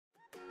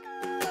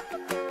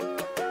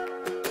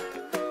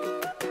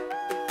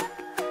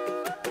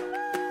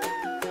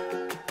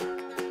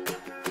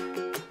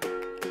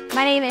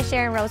My name is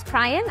Sharon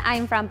Cryan.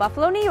 I'm from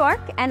Buffalo, New York,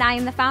 and I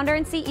am the founder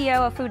and CEO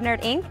of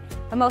FoodNerd Inc.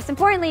 But most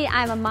importantly,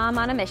 I'm a mom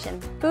on a mission.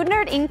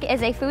 FoodNerd Inc.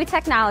 is a food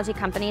technology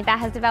company that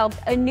has developed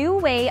a new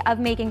way of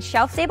making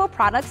shelf-stable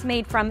products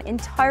made from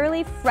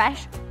entirely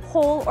fresh,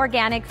 whole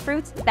organic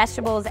fruits,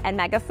 vegetables, and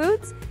mega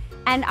foods.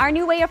 And our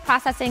new way of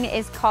processing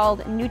is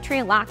called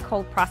nutrient lock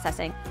cold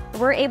processing.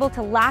 We're able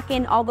to lock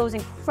in all those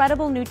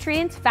incredible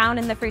nutrients found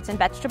in the fruits and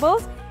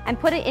vegetables and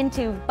put it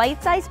into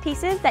bite-sized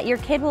pieces that your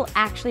kid will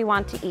actually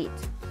want to eat.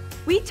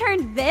 We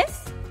turned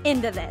this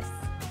into this.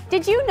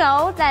 Did you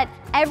know that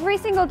every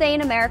single day in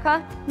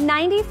America,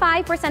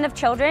 95% of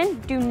children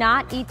do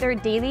not eat their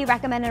daily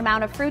recommended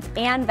amount of fruits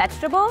and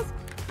vegetables?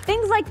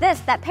 Things like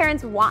this that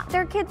parents want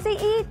their kids to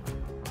eat?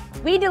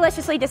 We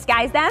deliciously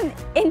disguise them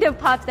into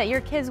puffs that your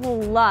kids will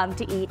love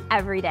to eat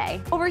every day.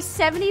 Over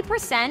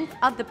 70%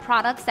 of the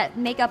products that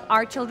make up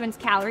our children's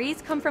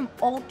calories come from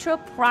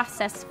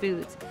ultra-processed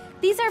foods.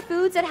 These are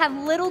foods that have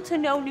little to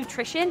no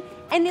nutrition,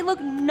 and they look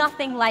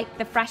nothing like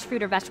the fresh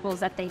fruit or vegetables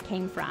that they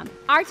came from.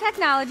 Our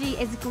technology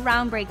is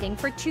groundbreaking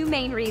for two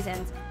main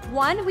reasons.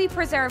 One, we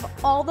preserve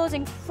all those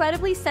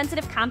incredibly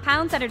sensitive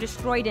compounds that are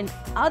destroyed in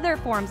other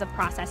forms of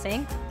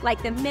processing,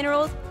 like the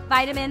minerals,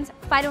 vitamins,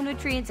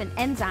 phytonutrients, and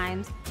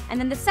enzymes. And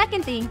then the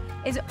second thing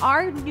is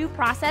our new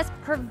process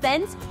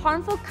prevents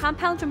harmful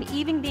compounds from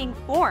even being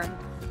formed,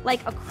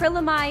 like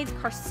acrylamides,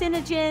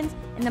 carcinogens,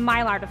 and the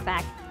Maillard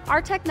effect.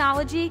 Our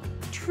technology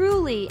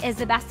truly is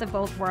the best of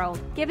both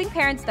worlds, giving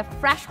parents the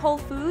fresh whole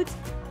foods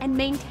and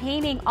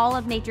maintaining all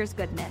of nature's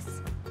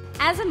goodness.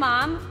 As a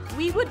mom,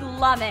 we would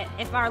love it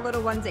if our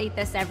little ones ate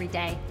this every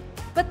day.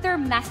 But they're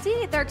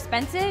messy, they're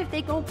expensive,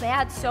 they go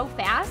bad so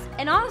fast,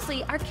 and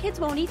honestly, our kids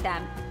won't eat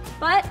them.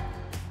 But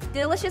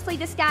deliciously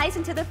disguised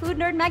into the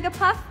FoodNerd Mega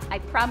Puff, I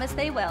promise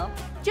they will.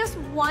 Just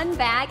one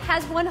bag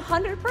has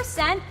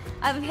 100%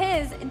 of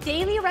his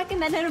daily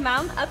recommended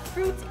amount of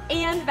fruits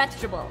and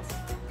vegetables.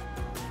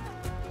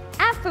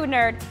 At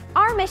FoodNerd,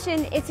 our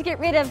mission is to get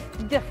rid of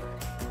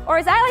or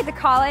as I like to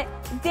call it,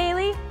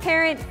 daily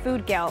parent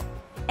food guilt.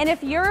 And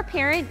if you're a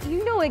parent,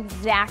 you know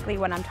exactly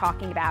what I'm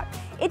talking about.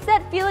 It's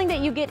that feeling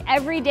that you get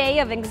every day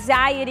of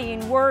anxiety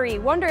and worry,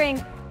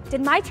 wondering, did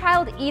my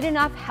child eat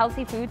enough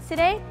healthy foods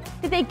today?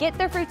 Did they get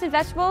their fruits and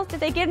vegetables? Did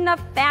they get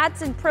enough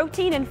fats and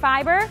protein and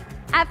fiber?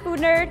 At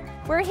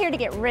FoodNerd, we're here to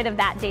get rid of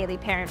that daily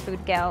parent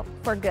food guilt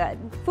for good.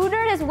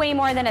 FoodNerd is way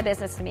more than a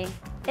business to me.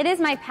 It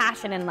is my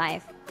passion in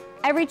life.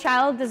 Every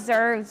child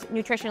deserves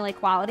nutritional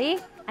equality,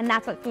 and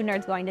that's what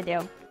FoodNerd's going to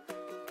do.